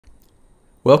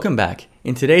Welcome back.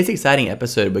 In today's exciting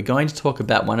episode, we're going to talk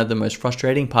about one of the most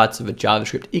frustrating parts of a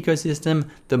JavaScript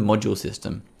ecosystem, the module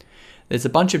system. There's a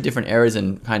bunch of different errors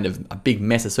and kind of a big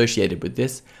mess associated with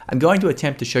this. I'm going to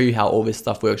attempt to show you how all this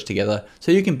stuff works together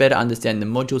so you can better understand the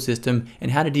module system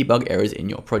and how to debug errors in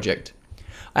your project.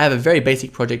 I have a very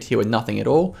basic project here with nothing at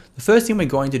all. The first thing we're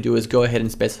going to do is go ahead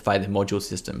and specify the module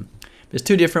system. There's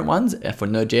two different ones for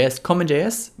Node.js,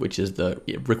 CommonJS, which is the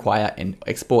require and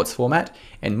exports format,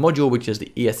 and module, which is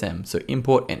the ESM, so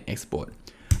import and export.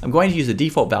 I'm going to use the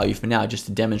default value for now just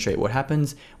to demonstrate what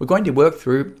happens. We're going to work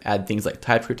through, add things like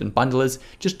TypeScript and bundlers,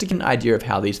 just to get an idea of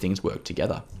how these things work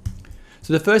together.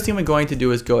 So the first thing we're going to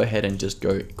do is go ahead and just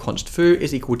go const foo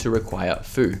is equal to require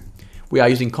foo. We are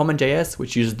using CommonJS,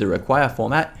 which uses the require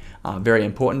format. Very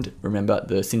important, remember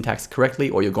the syntax correctly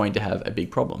or you're going to have a big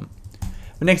problem.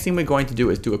 The next thing we're going to do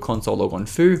is do a console log on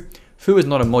foo. Foo is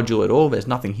not a module at all, there's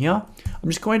nothing here. I'm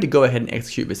just going to go ahead and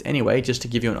execute this anyway, just to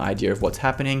give you an idea of what's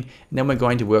happening. And then we're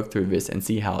going to work through this and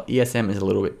see how ESM is a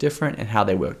little bit different and how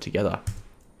they work together.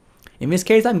 In this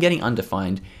case, I'm getting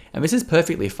undefined, and this is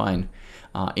perfectly fine,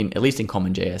 at least in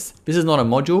CommonJS. This is not a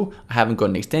module, I haven't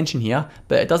got an extension here,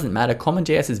 but it doesn't matter.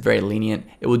 CommonJS is very lenient.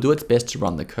 It will do its best to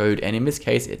run the code, and in this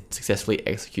case, it successfully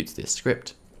executes this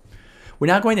script. We're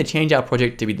now going to change our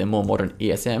project to be the more modern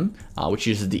ESM, which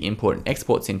uses the import and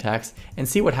export syntax, and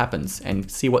see what happens and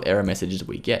see what error messages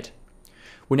we get.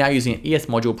 We're now using an ES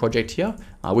module project here.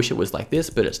 I wish it was like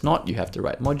this, but it's not. You have to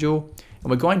write module,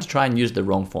 and we're going to try and use the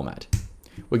wrong format.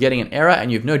 We're getting an error,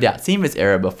 and you've no doubt seen this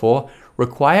error before.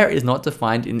 Require is not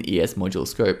defined in the ES module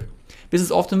scope. This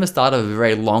is often the start of a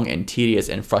very long and tedious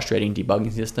and frustrating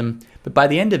debugging system, but by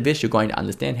the end of this, you're going to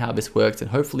understand how this works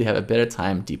and hopefully have a better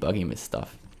time debugging this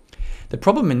stuff. The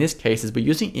problem in this case is we're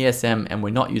using ESM and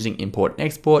we're not using import and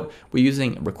export, we're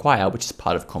using require, which is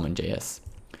part of CommonJS.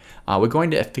 We're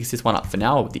going to fix this one up for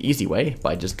now the easy way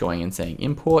by just going and saying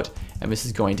import, and this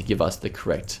is going to give us the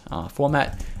correct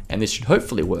format, and this should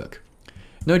hopefully work.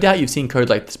 No doubt you've seen code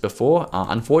like this before.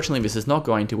 Unfortunately, this is not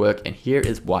going to work, and here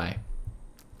is why.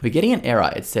 We're getting an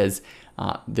error. It says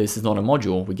this is not a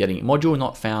module. We're getting module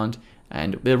not found,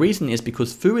 and the reason is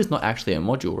because foo is not actually a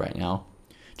module right now.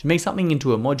 To make something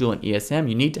into a module in ESM,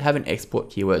 you need to have an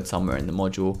export keyword somewhere in the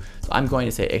module. So I'm going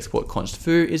to say export const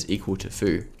foo is equal to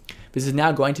foo. This is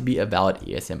now going to be a valid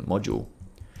ESM module.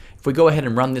 If we go ahead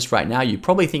and run this right now, you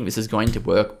probably think this is going to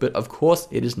work, but of course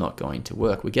it is not going to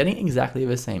work. We're getting exactly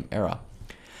the same error.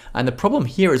 And the problem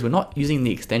here is we're not using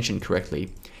the extension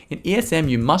correctly. In ESM,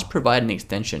 you must provide an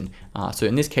extension. So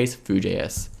in this case,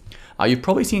 foo.js. You've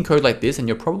probably seen code like this and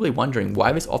you're probably wondering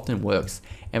why this often works.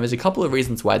 And there's a couple of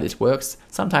reasons why this works.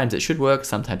 Sometimes it should work,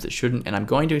 sometimes it shouldn't, and I'm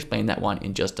going to explain that one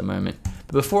in just a moment.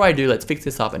 But before I do, let's fix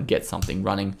this up and get something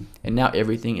running. And now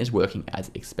everything is working as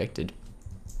expected.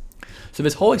 So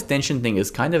this whole extension thing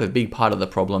is kind of a big part of the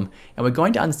problem, and we're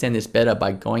going to understand this better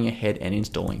by going ahead and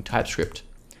installing TypeScript.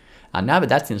 Now that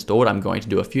that's installed, I'm going to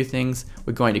do a few things.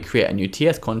 We're going to create a new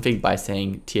TS config by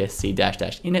saying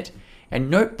tsc-init. And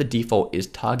note the default is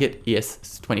target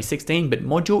ES 2016, but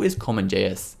module is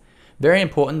CommonJS. Very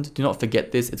important, do not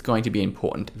forget this, it's going to be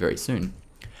important very soon.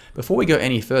 Before we go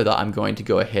any further, I'm going to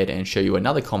go ahead and show you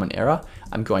another common error.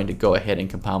 I'm going to go ahead and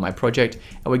compile my project,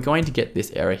 and we're going to get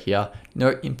this error here,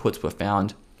 no inputs were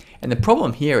found. And the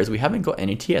problem here is we haven't got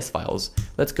any TS files.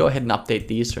 Let's go ahead and update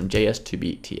these from JS to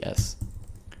be TS.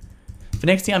 The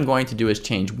next thing I'm going to do is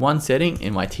change one setting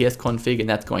in my TS config, and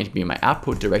that's going to be my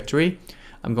output directory.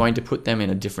 I'm going to put them in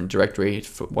a different directory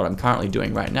for what I'm currently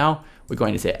doing right now. We're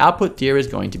going to say output dir is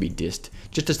going to be dist,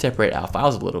 just to separate our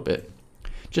files a little bit.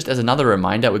 Just as another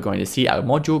reminder, we're going to see our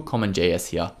module CommonJS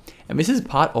here, and this is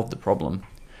part of the problem.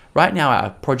 Right now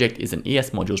our project is an ES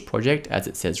modules project, as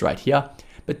it says right here,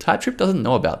 but TypeScript doesn't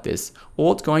know about this.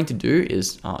 All it's going to do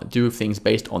is do things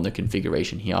based on the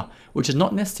configuration here, which is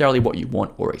not necessarily what you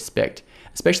want or expect,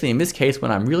 especially in this case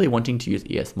when I'm really wanting to use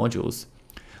ES modules.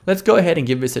 Let's go ahead and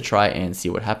give this a try and see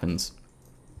what happens.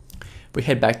 If we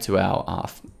head back to our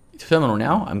terminal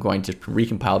now, I'm going to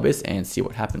recompile this and see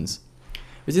what happens.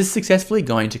 This is successfully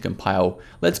going to compile.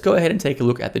 Let's go ahead and take a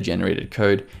look at the generated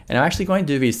code, and I'm actually going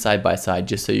to do these side by side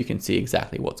just so you can see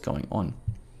exactly what's going on.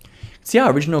 See,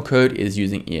 our original code is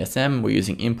using ESM, we're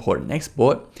using import and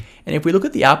export, and if we look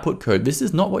at the output code, this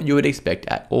is not what you would expect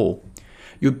at all.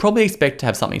 You would probably expect to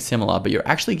have something similar, but you're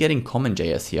actually getting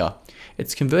CommonJS here.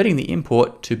 It's converting the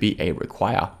import to be a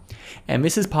require. And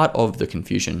this is part of the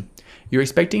confusion. You're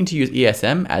expecting to use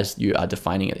ESM as you are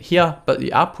defining it here, but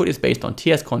the output is based on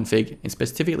TS config and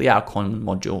specifically our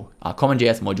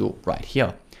CommonJS module right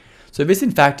here. So this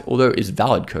in fact, although is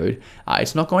valid code,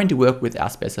 it's not going to work with our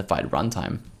specified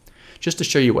runtime. Just to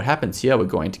show you what happens here, we're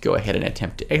going to go ahead and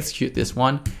attempt to execute this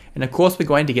one. And of course, we're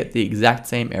going to get the exact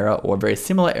same error or a very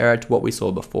similar error to what we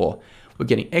saw before. We're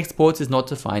getting exports is not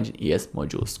defined in ES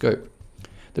module scope.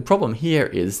 The problem here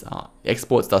is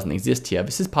exports doesn't exist here.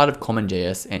 This is part of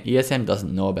CommonJS and ESM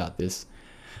doesn't know about this.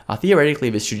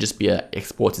 Theoretically, this should just be a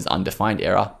exports is undefined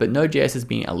error, but Node.js is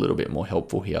being a little bit more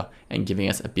helpful here and giving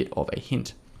us a bit of a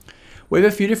hint. We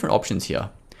have a few different options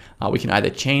here. We can either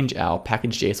change our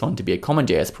package.json to be a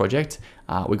CommonJS project.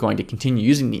 We're going to continue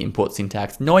using the import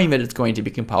syntax, knowing that it's going to be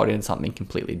compiled into something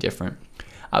completely different.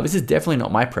 This is definitely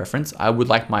not my preference. I would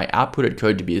like my outputted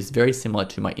code to be as very similar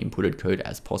to my inputted code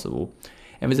as possible.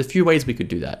 And there's a few ways we could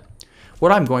do that.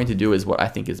 What I'm going to do is what I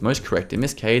think is most correct in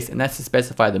this case, and that's to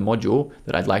specify the module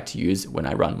that I'd like to use when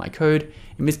I run my code.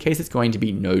 In this case, it's going to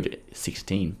be node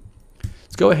 16.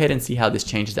 Let's go ahead and see how this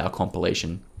changes our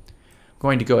compilation. I'm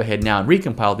going to go ahead now and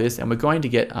recompile this, and we're going to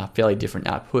get a fairly different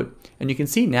output. And you can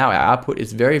see now our output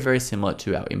is very, very similar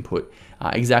to our input,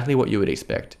 exactly what you would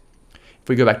expect. If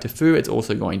we go back to foo, it's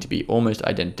also going to be almost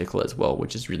identical as well,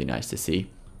 which is really nice to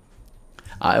see.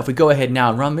 If we go ahead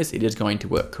now and run this, it is going to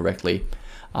work correctly.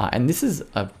 And this is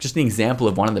just an example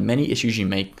of one of the many issues you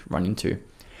may run into.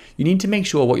 You need to make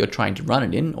sure what you're trying to run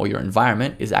it in, or your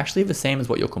environment, is actually the same as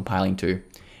what you're compiling to.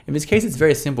 In this case, it's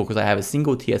very simple because I have a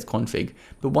single TS config,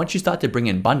 but once you start to bring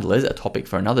in bundlers, a topic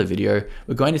for another video,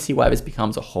 we're going to see why this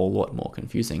becomes a whole lot more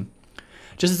confusing.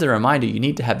 Just as a reminder, you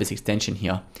need to have this extension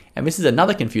here. And this is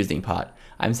another confusing part.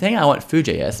 I'm saying I want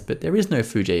foo.js, but there is no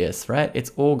foo.js, right?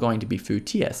 It's all going to be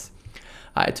foo.ts.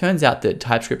 It turns out that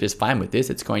TypeScript is fine with this.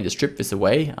 It's going to strip this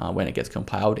away when it gets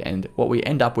compiled, and what we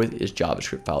end up with is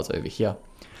JavaScript files over here.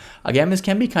 Again, this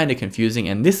can be kind of confusing,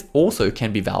 and this also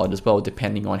can be valid as well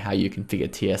depending on how you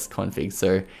configure TS config.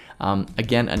 So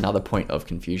again, another point of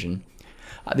confusion.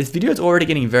 This video is already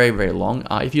getting very, very long.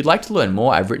 If you'd like to learn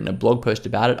more, I've written a blog post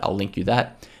about it. I'll link you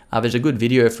that. There's a good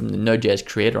video from the Node.js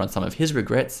creator on some of his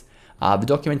regrets. The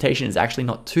documentation is actually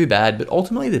not too bad, but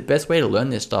ultimately the best way to learn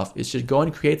this stuff is just go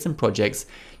and create some projects,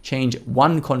 change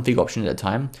one config option at a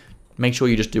time. Make sure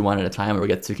you just do one at a time or it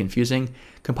gets too confusing.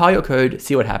 Compile your code,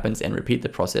 see what happens, and repeat the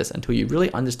process until you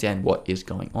really understand what is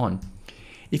going on.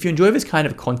 If you enjoy this kind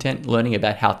of content, learning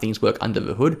about how things work under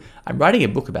the hood, I'm writing a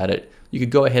book about it. You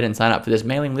could go ahead and sign up for this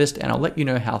mailing list and I'll let you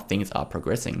know how things are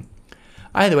progressing.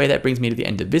 Either way, that brings me to the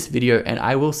end of this video, and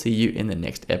I will see you in the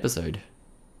next episode.